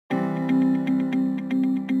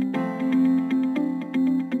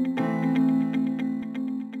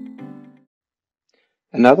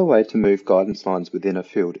Another way to move guidance lines within a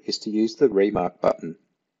field is to use the Remark button.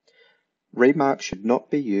 Remark should not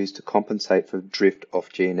be used to compensate for drift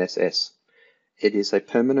off GNSS. It is a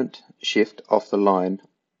permanent shift off the line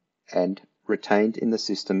and retained in the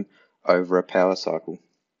system over a power cycle.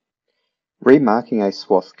 Remarking a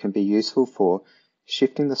swath can be useful for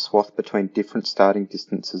shifting the swath between different starting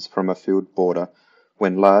distances from a field border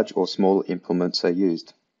when large or small implements are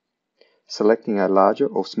used. Selecting a larger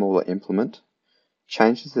or smaller implement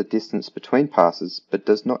changes the distance between passes but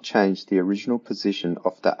does not change the original position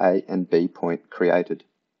of the A and B point created.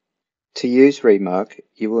 To use Remark,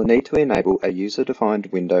 you will need to enable a user-defined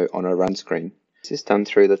window on a run screen. This is done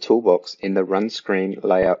through the toolbox in the Run Screen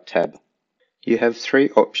Layout tab. You have three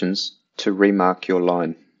options to remark your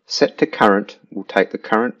line. Set to Current will take the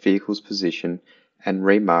current vehicle's position and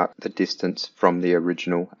remark the distance from the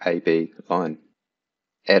original AB line.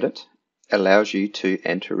 Edit allows you to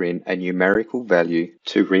enter in a numerical value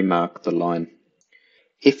to remark the line.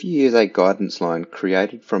 If you use a guidance line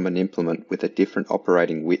created from an implement with a different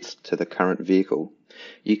operating width to the current vehicle,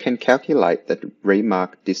 you can calculate the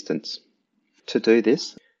remark distance. To do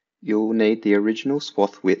this, you will need the original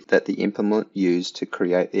swath width that the implement used to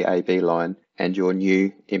create the AB line and your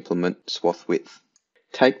new implement swath width.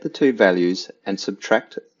 Take the two values and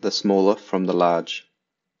subtract the smaller from the large.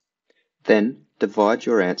 Then divide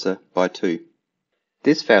your answer by 2.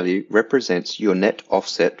 This value represents your net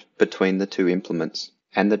offset between the two implements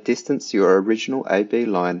and the distance your original AB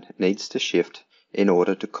line needs to shift in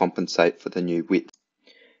order to compensate for the new width.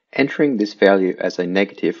 Entering this value as a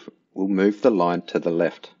negative will move the line to the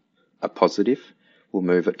left. A positive will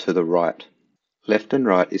move it to the right. Left and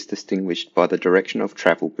right is distinguished by the direction of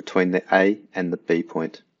travel between the A and the B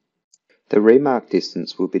point. The remark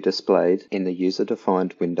distance will be displayed in the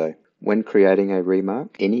user-defined window. When creating a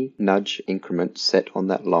remark, any nudge increment set on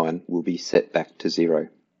that line will be set back to 0.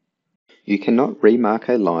 You cannot remark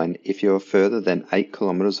a line if you are further than 8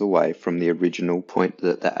 km away from the original point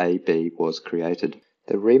that the AB was created.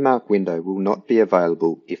 The remark window will not be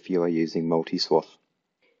available if you are using multi-swath.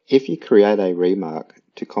 If you create a remark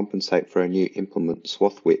to compensate for a new implement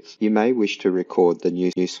swath width, you may wish to record the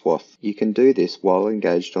new swath. You can do this while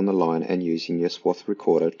engaged on the line and using your swath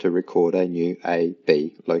recorder to record a new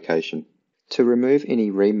A-B location. To remove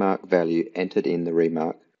any remark value entered in the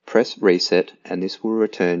remark, press reset and this will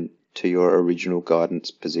return to your original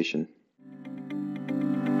guidance position.